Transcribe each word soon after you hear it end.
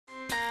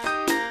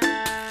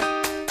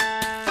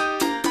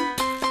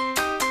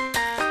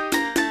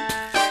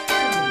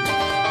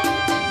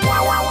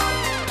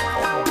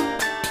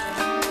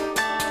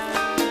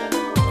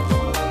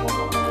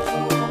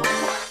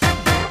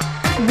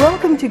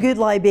to Good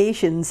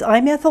Libations.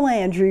 I'm Ethel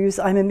Andrews.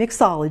 I'm a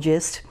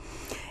mixologist,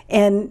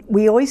 and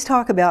we always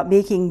talk about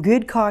making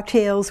good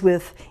cocktails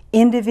with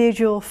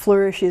individual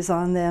flourishes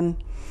on them.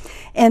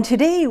 And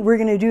today we're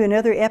going to do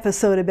another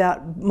episode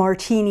about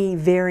martini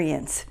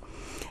variants.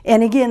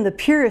 And again, the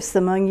purists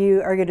among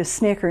you are going to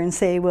snicker and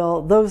say,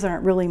 well, those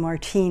aren't really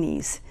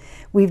martinis.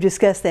 We've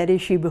discussed that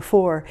issue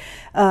before.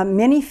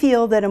 Many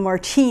feel that a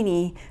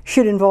martini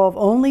should involve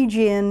only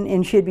gin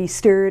and should be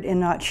stirred and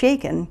not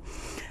shaken.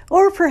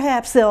 Or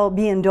perhaps they'll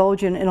be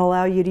indulgent and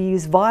allow you to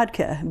use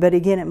vodka, but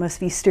again, it must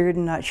be stirred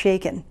and not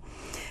shaken.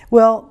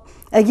 Well,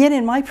 again,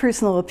 in my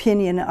personal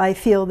opinion, I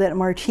feel that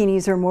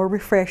martinis are more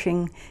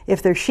refreshing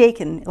if they're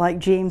shaken, like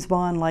James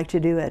Bond liked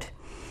to do it.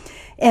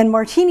 And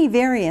martini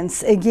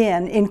variants,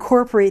 again,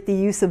 incorporate the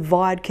use of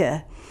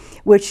vodka,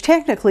 which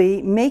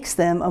technically makes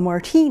them a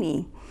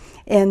martini.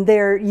 And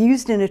they're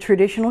used in a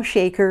traditional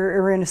shaker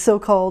or in a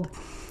so-called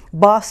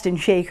Boston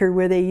shaker,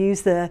 where they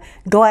use the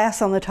glass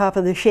on the top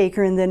of the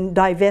shaker and then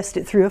divest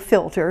it through a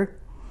filter.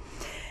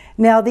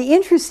 Now, the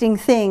interesting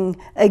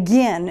thing,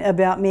 again,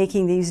 about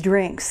making these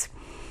drinks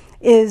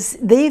is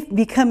they've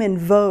become in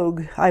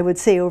vogue, I would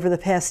say, over the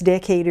past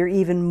decade or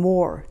even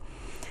more.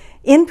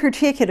 In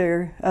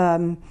particular,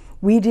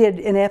 we did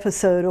an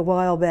episode a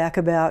while back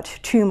about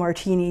two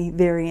martini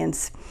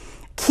variants,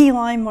 key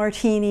lime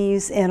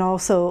martinis and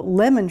also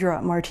lemon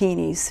drop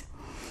martinis.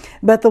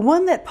 But the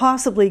one that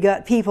possibly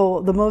got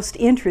people the most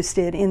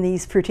interested in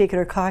these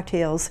particular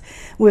cocktails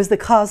was the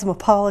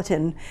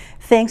Cosmopolitan,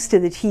 thanks to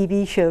the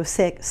TV show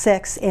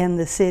Sex and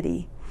the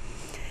City.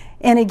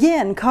 And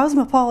again,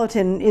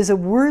 Cosmopolitan is a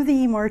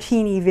worthy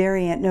martini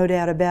variant, no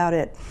doubt about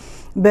it,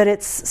 but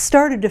it's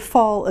started to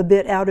fall a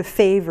bit out of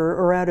favor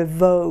or out of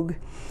vogue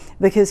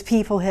because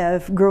people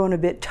have grown a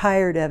bit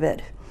tired of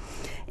it.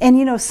 And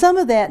you know, some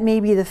of that may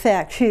be the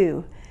fact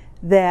too,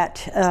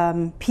 that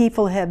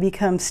people have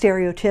become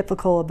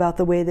stereotypical about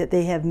the way that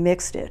they have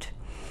mixed it.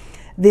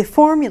 The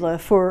formula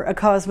for a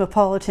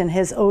Cosmopolitan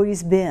has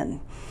always been,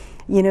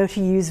 you know,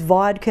 to use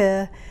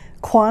vodka,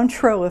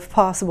 Cointreau if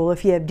possible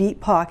if you have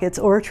deep pockets,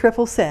 or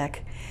triple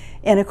sec,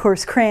 and of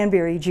course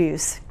cranberry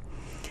juice.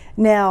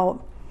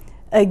 Now,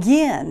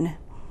 again,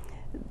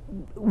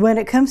 when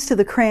it comes to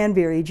the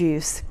cranberry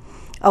juice,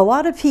 a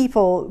lot of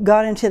people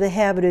got into the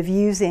habit of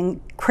using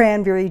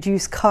cranberry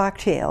juice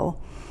cocktail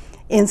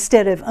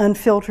instead of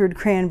unfiltered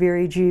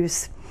cranberry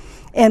juice.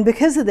 And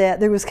because of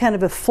that, there was kind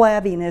of a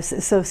flabbiness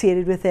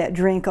associated with that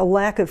drink, a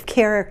lack of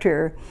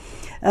character,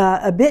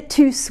 a bit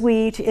too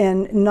sweet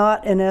and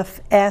not enough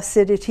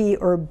acidity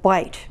or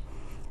bite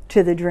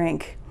to the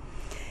drink.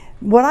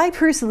 What I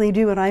personally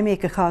do when I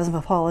make a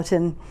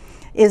Cosmopolitan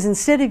is,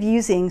 instead of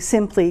using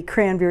simply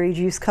cranberry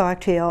juice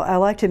cocktail, I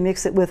like to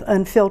mix it with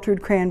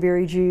unfiltered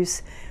cranberry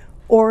juice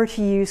or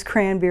to use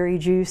cranberry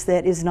juice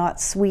that is not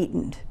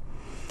sweetened.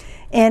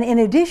 And in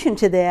addition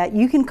to that,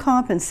 you can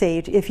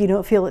compensate if you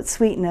don't feel it's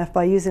sweet enough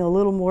by using a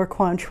little more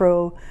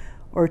Cointreau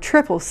or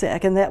triple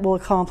sec, and that will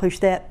accomplish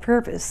that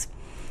purpose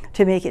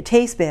to make it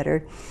taste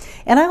better.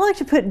 And I like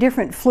to put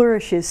different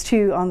flourishes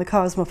too on the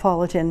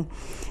Cosmopolitan.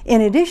 In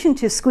addition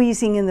to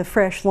squeezing in the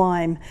fresh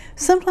lime,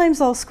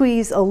 sometimes I'll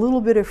squeeze a little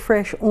bit of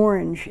fresh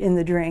orange in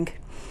the drink.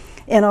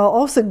 And I'll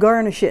also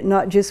garnish it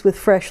not just with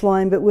fresh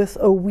lime, but with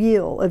a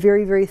wheel, a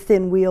very, very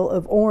thin wheel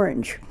of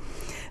orange.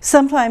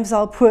 Sometimes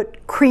I'll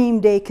put creme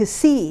de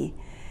cassis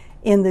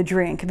in the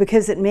drink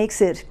because it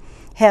makes it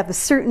have a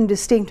certain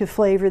distinctive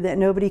flavor that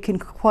nobody can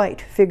quite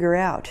figure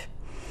out.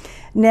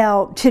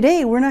 Now,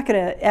 today we're not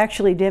going to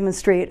actually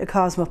demonstrate a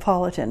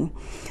Cosmopolitan,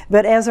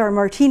 but as our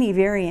martini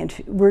variant,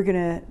 we're going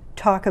to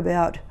talk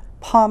about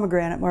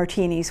pomegranate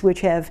martinis,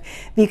 which have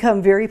become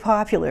very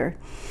popular.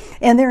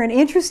 And they're an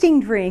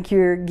interesting drink.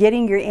 You're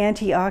getting your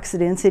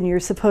antioxidants and your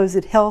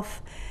supposed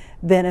health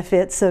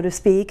benefits, so to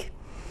speak.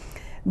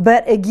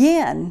 But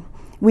again,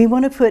 we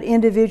want to put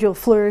individual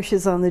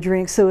flourishes on the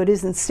drink so it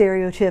isn't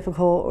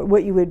stereotypical,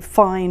 what you would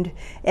find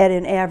at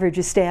an average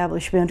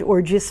establishment,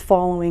 or just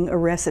following a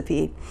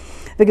recipe.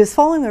 Because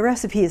following a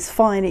recipe is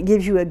fine, it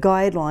gives you a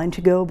guideline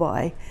to go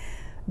by.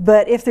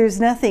 But if there's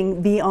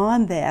nothing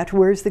beyond that,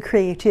 where's the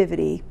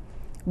creativity?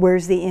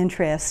 Where's the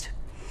interest?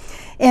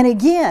 And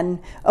again,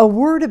 a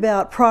word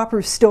about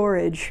proper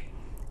storage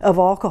of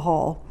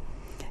alcohol.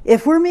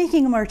 If we're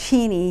making a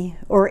martini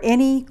or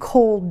any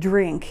cold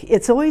drink,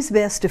 it's always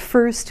best to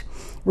first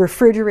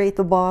refrigerate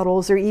the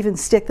bottles or even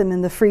stick them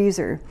in the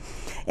freezer.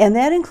 And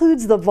that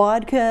includes the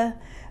vodka,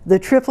 the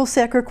triple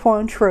sec or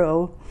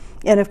Cointreau,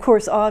 and of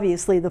course,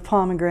 obviously, the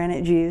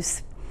pomegranate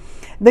juice.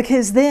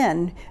 Because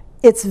then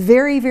it's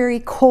very,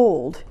 very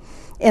cold,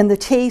 and the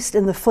taste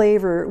and the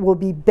flavor will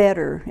be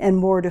better and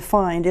more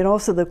defined, and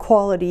also the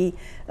quality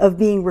of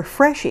being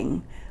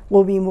refreshing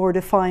will be more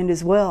defined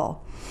as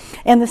well.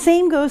 And the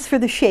same goes for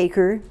the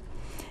shaker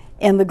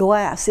and the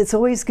glass. It's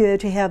always good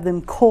to have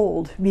them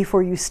cold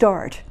before you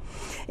start.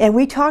 And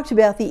we talked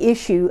about the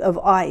issue of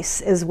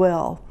ice as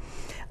well.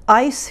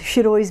 Ice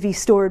should always be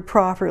stored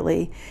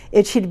properly.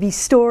 It should be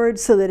stored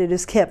so that it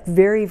is kept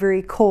very,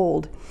 very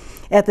cold.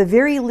 At the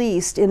very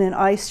least in an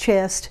ice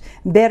chest,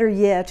 better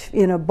yet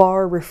in a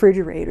bar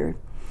refrigerator.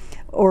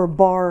 or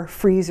bar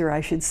freezer,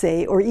 I should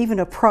say, or even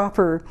a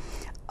proper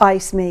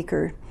ice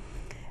maker,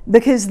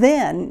 because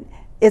then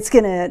it's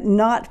going to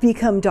not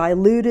become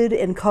diluted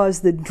and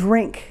cause the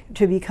drink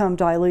to become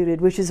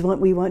diluted, which is what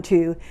we want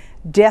to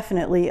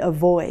definitely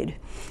avoid,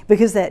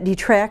 because that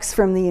detracts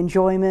from the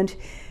enjoyment,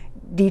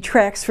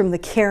 detracts from the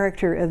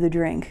character of the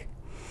drink.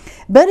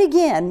 But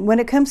again, when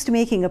it comes to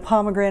making a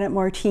pomegranate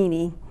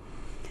martini,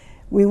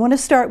 we want to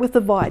start with the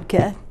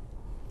vodka,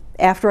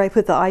 after I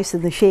put the ice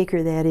in the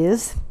shaker, that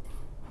is.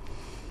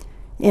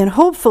 And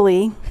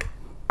hopefully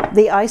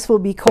the ice will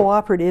be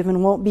cooperative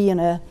and won't be in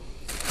a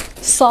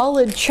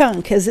solid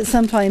chunk, as it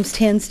sometimes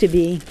tends to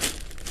be.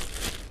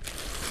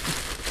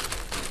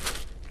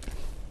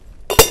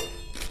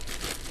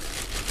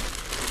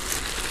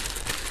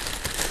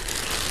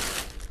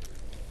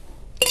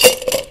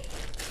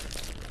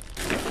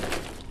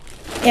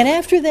 And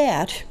after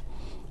that,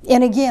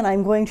 and again,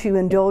 I'm going to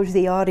indulge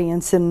the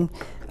audience and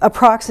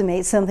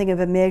approximate something of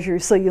a measure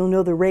so you'll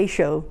know the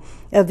ratio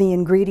of the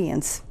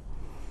ingredients.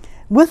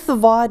 With the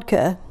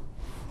vodka,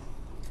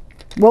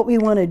 what we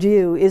want to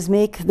do is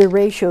make the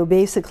ratio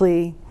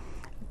basically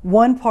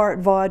 1 part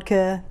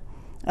vodka,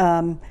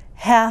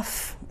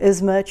 half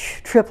as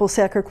much triple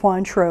sec or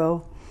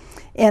Cointreau,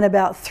 and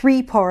about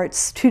 2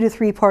 to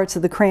 3 parts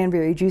of the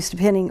cranberry juice,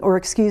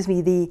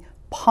 the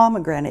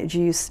pomegranate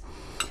juice,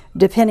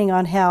 depending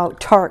on how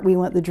tart we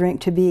want the drink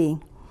to be.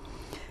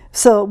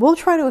 So we'll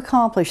try to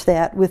accomplish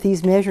that with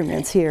these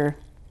measurements here.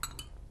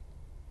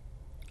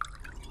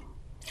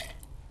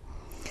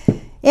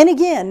 And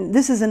again,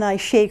 this is a nice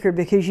shaker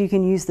because you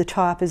can use the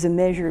top as a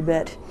measure,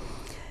 but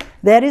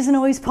that isn't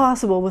always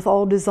possible with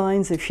all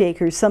designs of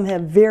shakers. Some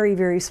have very,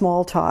 very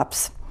small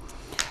tops.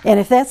 And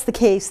if that's the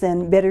case,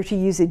 then better to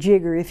use a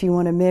jigger if you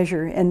want to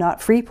measure and not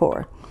free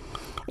pour.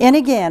 And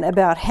again,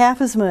 about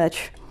half as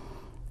much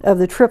of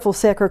the triple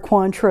sec or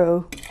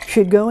Cointreau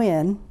should go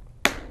in.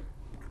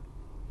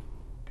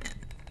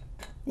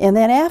 And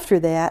then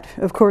after that,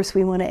 of course,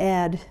 we want to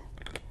add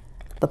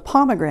the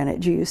pomegranate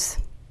juice.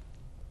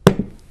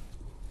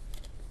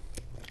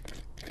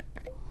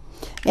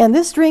 And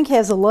this drink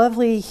has a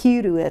lovely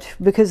hue to it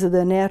because of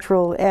the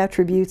natural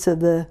attributes of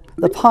the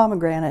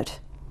pomegranate.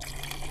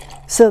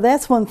 So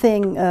that's one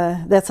thing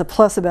that's a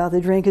plus about the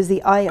drink, is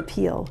the eye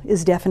appeal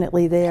is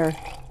definitely there.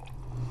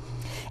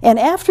 And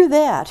after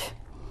that,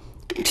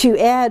 to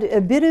add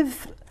a bit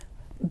of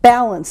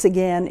balance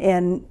again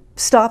and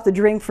stop the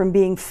drink from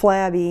being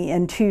flabby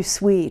and too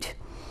sweet,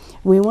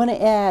 we want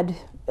to add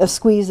a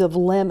squeeze of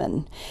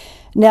lemon.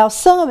 Now,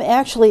 some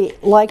actually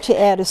like to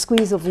add a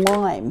squeeze of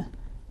lime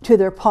to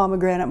their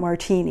pomegranate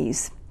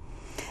martinis,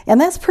 and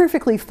that's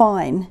perfectly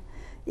fine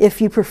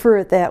if you prefer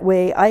it that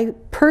way. I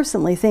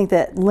personally think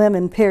that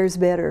lemon pairs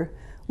better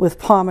with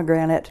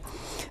pomegranate.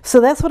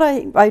 So that's what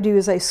I do,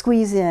 is I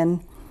squeeze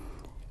in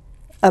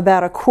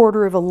about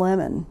 1/4 of a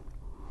lemon,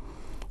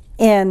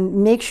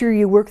 and make sure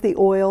you work the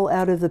oil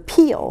out of the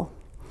peel.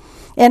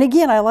 And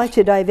again, I like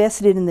to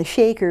divest it in the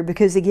shaker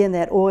because, again,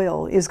 that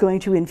oil is going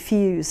to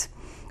infuse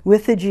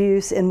with the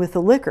juice and with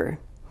the liquor.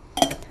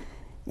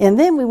 And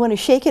then we want to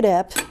shake it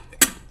up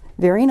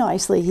very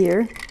nicely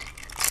here.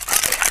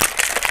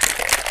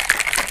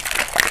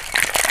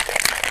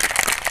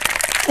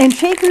 And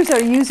shakers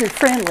are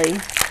user-friendly,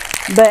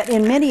 but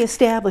in many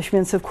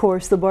establishments, of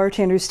course, the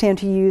bartenders tend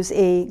to use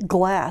a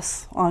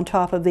glass on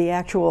top of the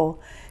actual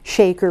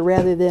shaker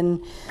rather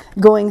than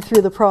going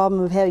through the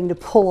problem of having to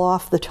pull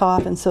off the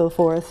top and so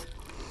forth.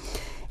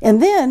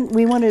 And then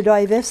we want to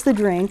divest the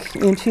drink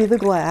into the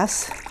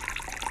glass.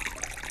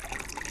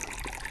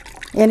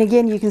 And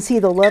again, you can see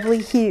the lovely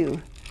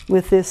hue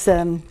with this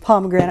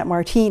pomegranate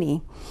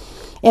martini.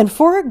 And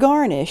for a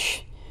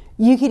garnish,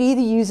 you could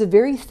either use a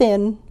very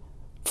thin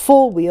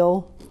full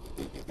wheel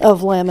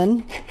of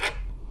lemon,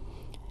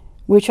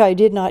 which I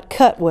did not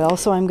cut well,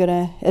 so I'm going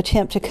to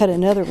attempt to cut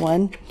another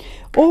one,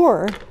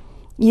 or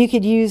you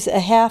could use a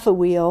half a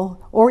wheel,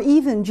 or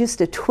even just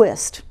a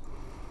twist,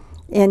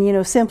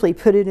 and simply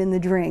put it in the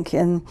drink,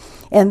 and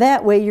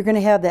that way you're going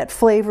to have that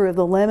flavor of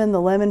the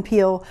lemon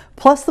peel,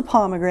 plus the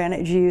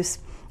pomegranate juice,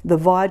 the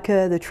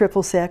vodka, the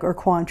triple sec or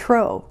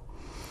Cointreau.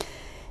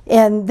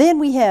 And then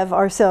we have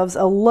ourselves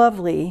a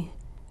lovely,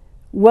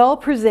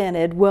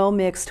 well-presented,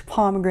 well-mixed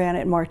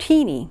pomegranate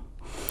martini.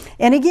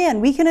 And again,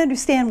 we can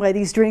understand why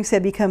these drinks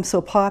have become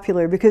so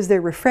popular, because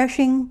they're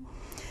refreshing,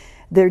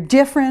 they're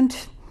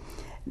different,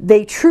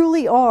 they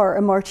truly are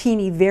a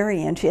martini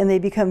variant, and they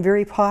become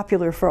very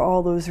popular for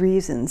all those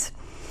reasons.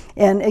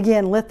 And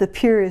again, let the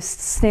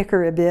purists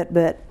snicker a bit,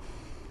 but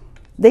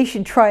they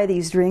should try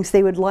these drinks.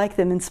 They would like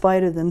them in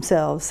spite of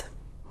themselves.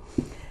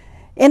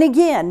 And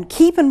again,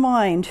 keep in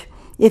mind,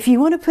 if you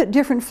want to put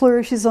different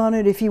flourishes on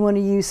it, if you want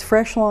to use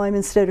fresh lime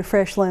instead of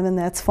fresh lemon,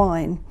 that's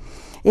fine.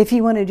 If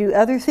you want to do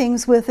other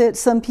things with it,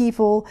 some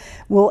people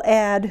will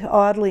add,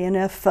 oddly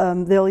enough,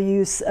 they'll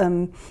use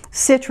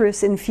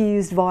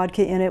citrus-infused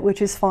vodka in it,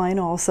 which is fine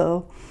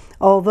also,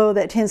 although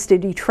that tends to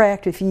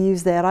detract if you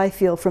use that, I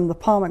feel, from the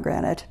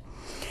pomegranate.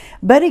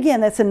 But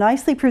again, that's a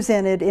nicely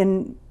presented,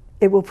 and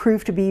it will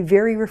prove to be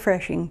very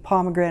refreshing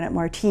pomegranate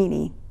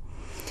martini.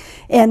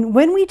 And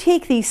when we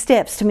take these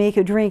steps to make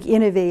a drink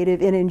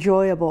innovative and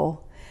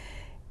enjoyable,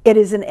 it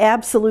is an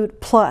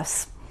absolute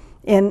plus,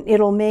 and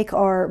it'll make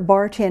our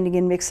bartending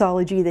and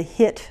mixology the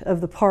hit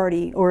of the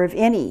party or of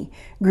any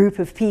group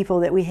of people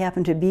that we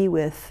happen to be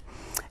with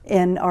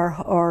and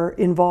are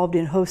involved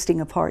in hosting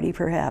a party,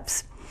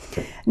 perhaps.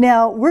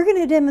 Now, we're going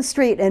to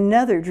demonstrate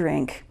another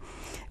drink,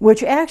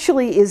 which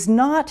actually is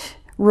not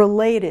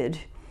related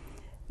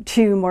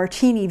to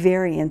martini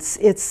variants.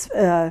 It's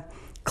a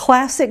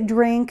classic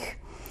drink,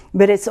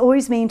 but it's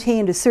always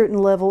maintained a certain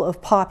level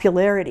of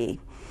popularity.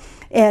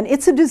 And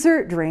it's a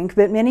dessert drink,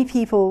 but many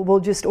people will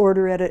just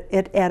order it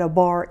at a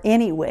bar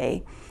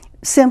anyway,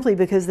 simply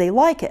because they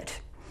like it.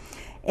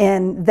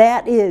 And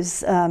that is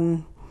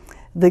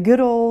the good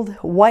old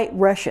White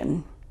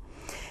Russian.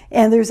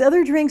 And there's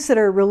other drinks that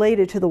are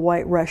related to the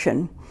White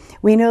Russian.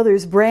 We know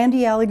there's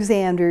Brandy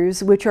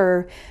Alexanders, which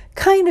are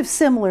kind of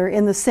similar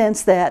in the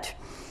sense that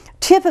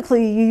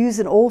typically you use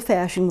an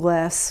old-fashioned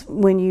glass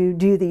when you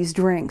do these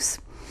drinks.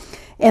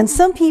 And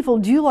some people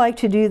do like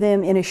to do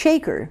them in a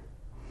shaker.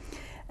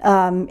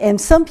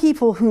 And some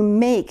people who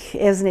make,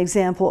 as an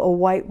example, a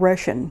White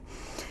Russian,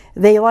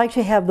 they like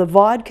to have the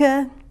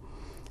vodka,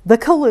 the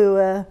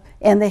Kahlua,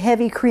 and the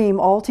heavy cream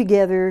all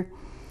together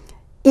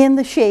in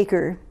the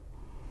shaker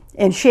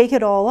and shake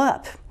it all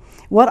up.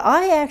 What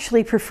I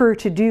actually prefer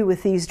to do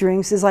with these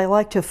drinks is I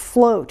like to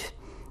float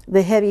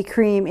the heavy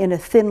cream in a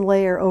thin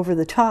layer over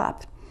the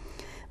top,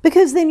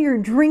 because then you're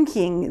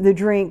drinking the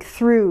drink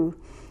through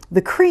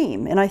the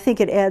cream, and I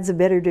think it adds a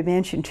better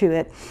dimension to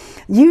it.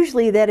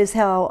 Usually that is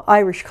how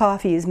Irish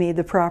coffee is made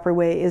the proper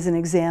way, as an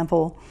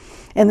example.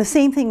 And the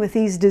same thing with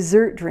these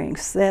dessert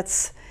drinks.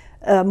 That's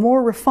a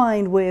more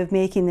refined way of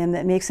making them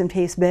that makes them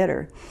taste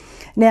better.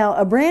 Now,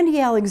 a Brandy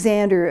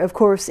Alexander, of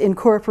course,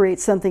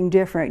 incorporates something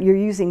different. You're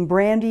using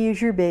brandy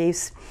as your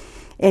base,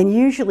 and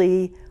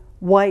usually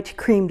white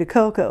cream de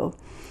cocoa.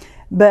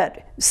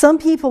 But some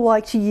people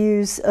like to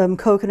use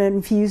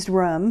coconut-infused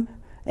rum,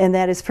 and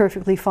that is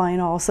perfectly fine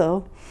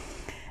also.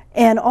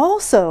 And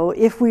also,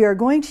 if we are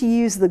going to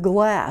use the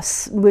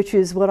glass, which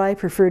is what I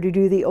prefer to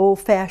do, the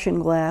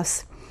old-fashioned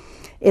glass,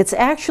 it's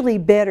actually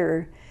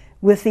better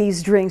with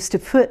these drinks to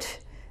put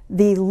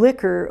the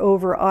liquor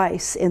over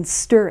ice and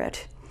stir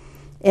it,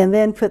 and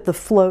then put the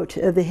float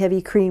of the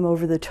heavy cream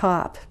over the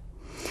top.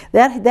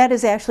 That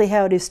is actually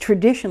how it is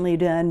traditionally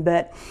done,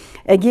 but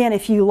again,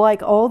 if you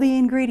like all the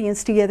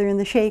ingredients together in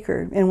the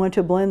shaker and want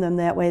to blend them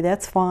that way,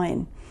 that's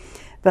fine.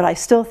 But I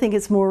still think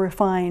it's more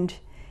refined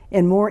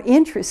and more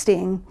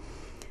interesting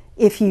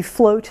if you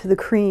float the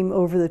cream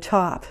over the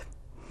top.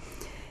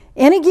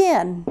 And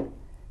again,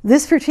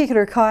 this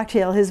particular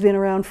cocktail has been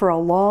around for a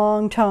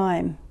long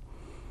time,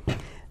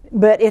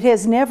 but it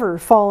has never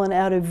fallen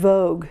out of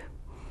vogue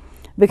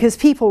because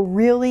people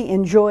really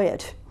enjoy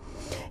it.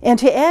 And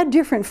to add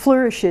different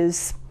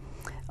flourishes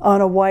on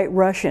a White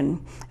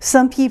Russian,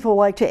 some people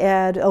like to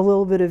add a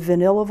little bit of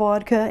vanilla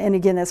vodka, and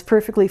again, that's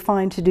perfectly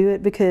fine to do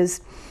it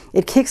because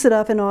it kicks it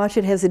up a notch.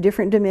 It has a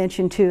different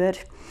dimension to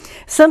it.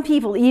 Some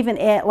people even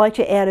like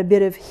to add a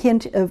bit of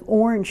hint of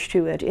orange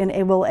to it, and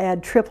it will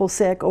add triple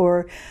sec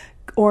or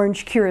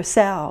orange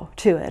curacao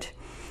to it.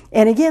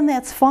 And again,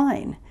 that's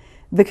fine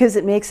because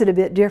it makes it a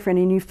bit different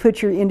and you've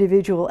put your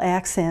individual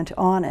accent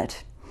on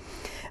it.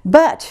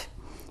 But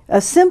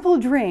a simple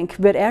drink,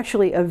 but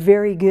actually a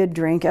very good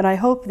drink, and I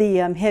hope the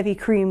heavy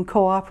cream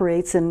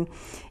cooperates and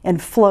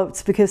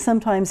floats, because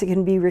sometimes it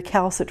can be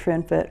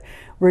recalcitrant, but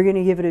we're going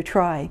to give it a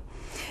try.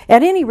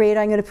 At any rate,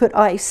 I'm going to put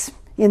ice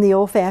in the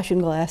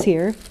old-fashioned glass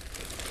here.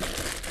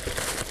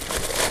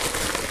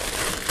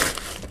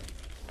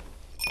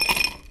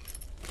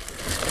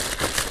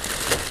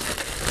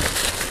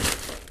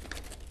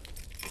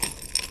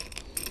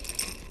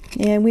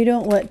 And we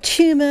don't want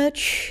too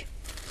much,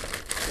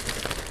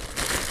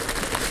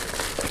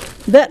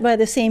 but by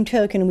the same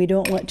token, we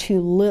don't want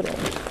too little.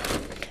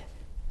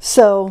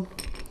 So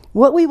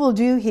what we will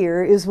do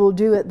here is we'll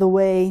do it the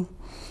way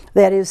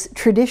that is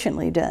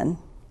traditionally done.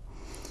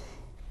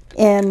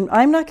 And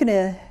I'm not going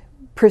to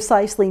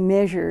precisely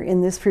measure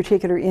in this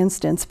particular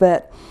instance,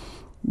 but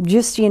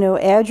just, you know,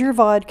 add your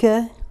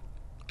vodka.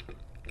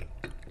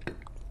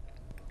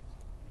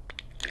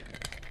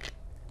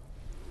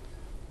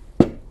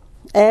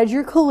 Add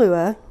your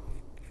Kahlua.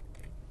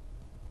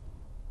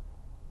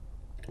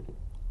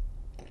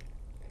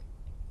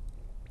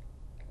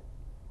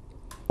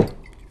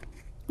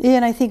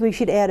 And I think we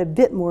should add a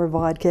bit more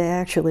vodka,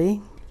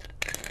 actually.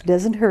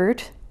 Doesn't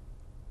hurt.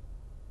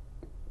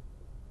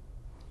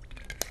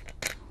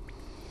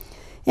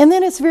 And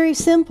then it's very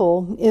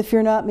simple if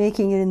you're not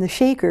making it in the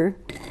shaker.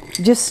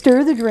 Just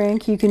stir the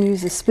drink. You can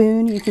use a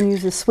spoon, you can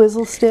use a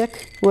swizzle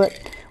stick,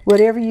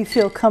 whatever you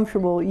feel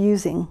comfortable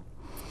using.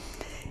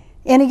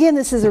 And again,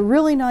 this is a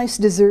really nice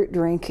dessert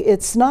drink.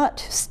 It's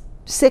not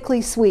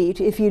sickly sweet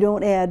if you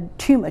don't add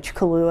too much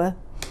Kahlua.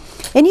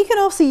 And you can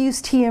also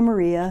use Tia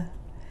Maria.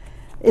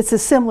 It's a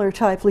similar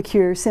type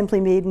liqueur,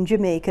 simply made in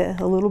Jamaica,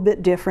 a little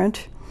bit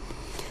different.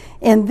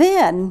 And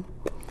then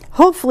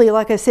hopefully,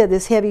 like I said,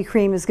 this heavy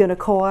cream is going to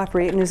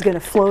cooperate and is going to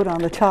float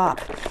on the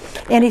top.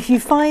 And if you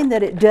find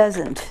that it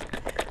doesn't,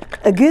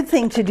 a good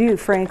thing to do,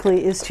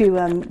 frankly, is to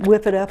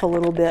whip it up a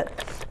little bit.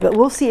 But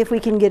we'll see if we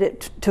can get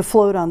it to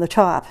float on the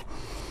top.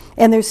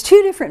 And there's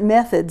two different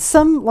methods.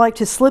 Some like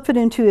to slip it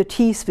into a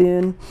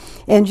teaspoon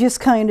and just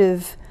kind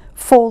of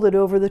fold it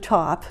over the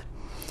top.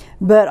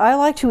 But I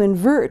like to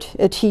invert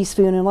a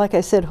teaspoon, and like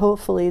I said,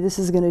 hopefully this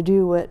is going to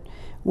do what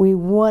we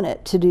want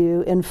it to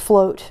do and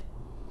float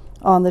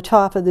on the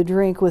top of the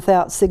drink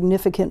without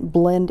significant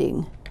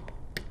blending.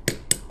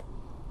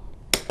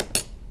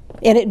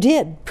 And it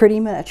did, pretty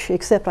much,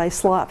 except I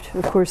slopped,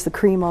 of course, the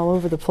cream all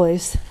over the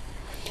place.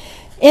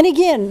 And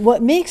again,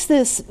 what makes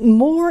this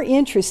more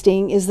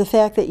interesting is the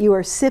fact that you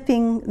are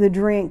sipping the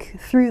drink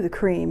through the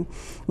cream,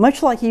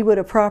 much like you would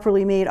a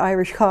properly made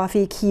Irish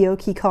coffee,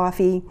 Kioki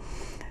coffee,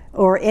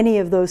 or any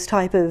of those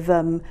type of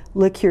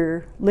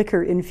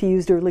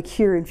liquor-infused or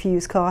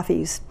liqueur-infused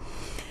coffees.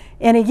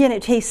 And again,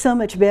 it tastes so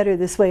much better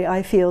this way,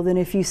 I feel, than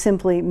if you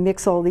simply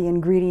mix all the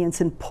ingredients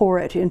and pour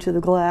it into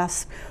the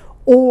glass,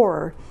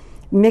 or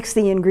mix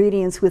the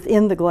ingredients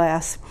within the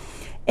glass.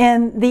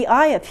 And the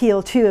eye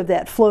appeal, too, of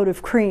that float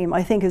of cream,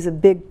 I think, is a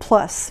big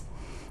plus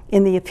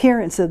in the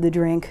appearance of the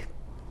drink.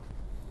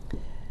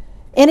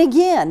 And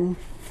again,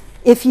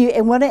 if you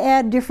want to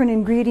add different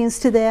ingredients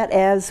to that,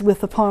 as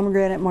with the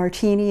pomegranate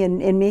martini,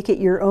 and make it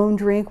your own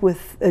drink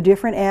with a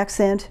different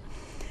accent,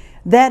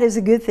 that is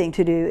a good thing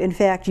to do. In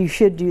fact, you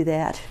should do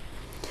that.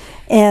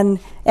 And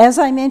as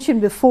I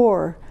mentioned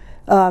before,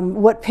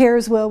 what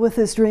pairs well with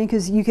this drink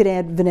is you could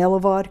add vanilla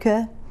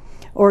vodka,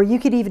 or you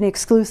could even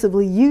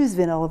exclusively use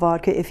vanilla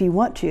vodka if you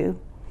want to.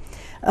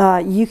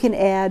 You can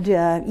add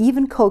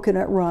even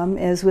coconut rum,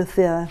 as with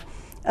the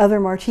other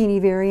martini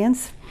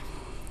variants,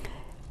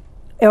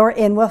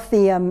 and with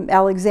the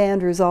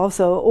Alexanders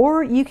also,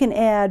 or you can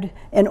add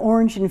an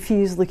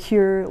orange-infused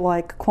liqueur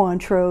like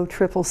Cointreau,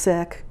 Triple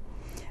Sec,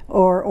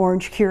 or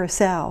orange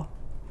curacao.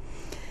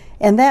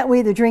 And that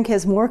way the drink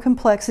has more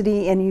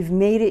complexity, and you've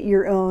made it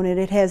your own, and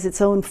it has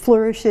its own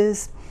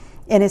flourishes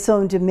and its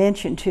own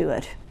dimension to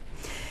it.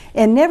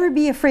 And never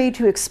be afraid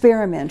to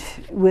experiment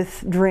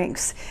with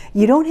drinks.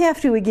 You don't have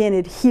to, again,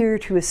 adhere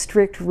to a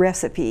strict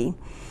recipe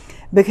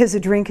because a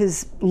drink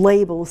is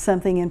labeled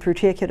something in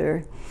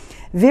particular.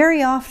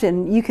 Very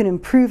often you can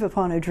improve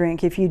upon a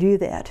drink if you do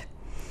that.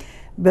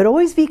 But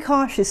always be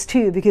cautious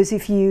too, because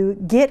if you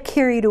get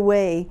carried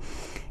away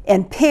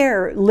and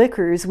pair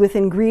liquors with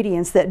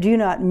ingredients that do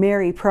not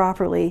marry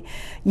properly,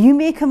 you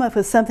may come up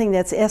with something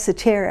that's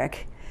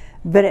esoteric,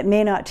 but it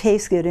may not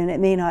taste good and it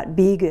may not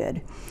be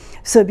good.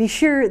 So be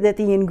sure that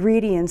the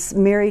ingredients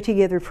marry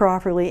together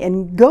properly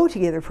and go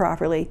together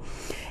properly.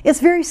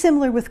 It's very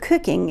similar with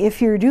cooking.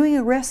 If you're doing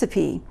a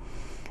recipe,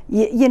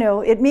 you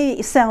know, it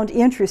may sound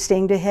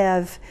interesting to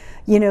have,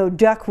 you know,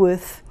 duck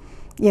with,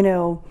 you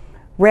know,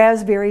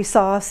 raspberry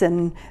sauce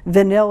and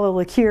vanilla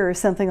liqueur or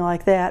something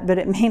like that, but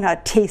it may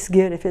not taste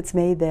good if it's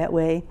made that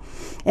way.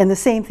 And the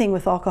same thing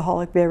with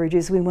alcoholic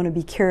beverages. We want to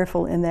be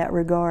careful in that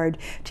regard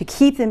to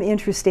keep them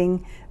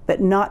interesting but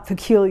not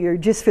peculiar,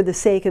 just for the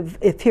sake of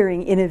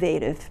appearing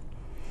innovative.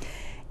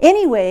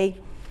 Anyway,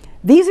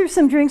 these are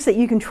some drinks that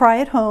you can try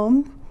at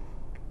home,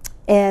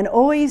 and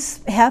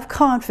always have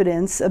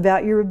confidence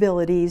about your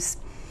abilities,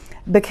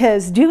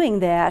 because doing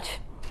that,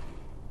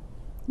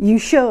 you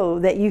show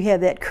that you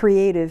have that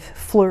creative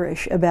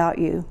flourish about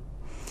you.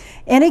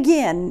 And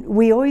again,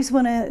 we always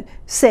want to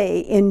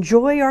say,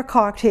 enjoy our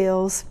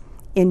cocktails,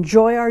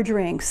 enjoy our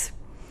drinks,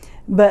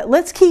 but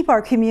let's keep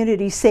our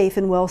community safe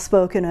and well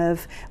spoken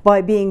of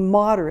by being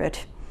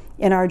moderate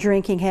in our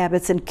drinking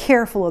habits and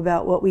careful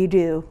about what we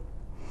do.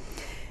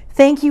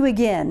 Thank you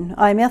again.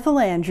 I'm Ethel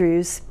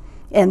Andrews,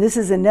 and this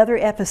is another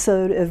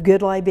episode of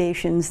Good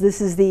Libations.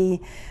 This is the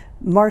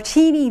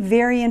Martini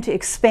variant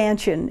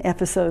expansion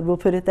episode, we'll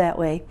put it that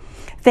way.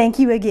 Thank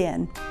you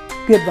again.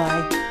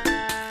 Goodbye.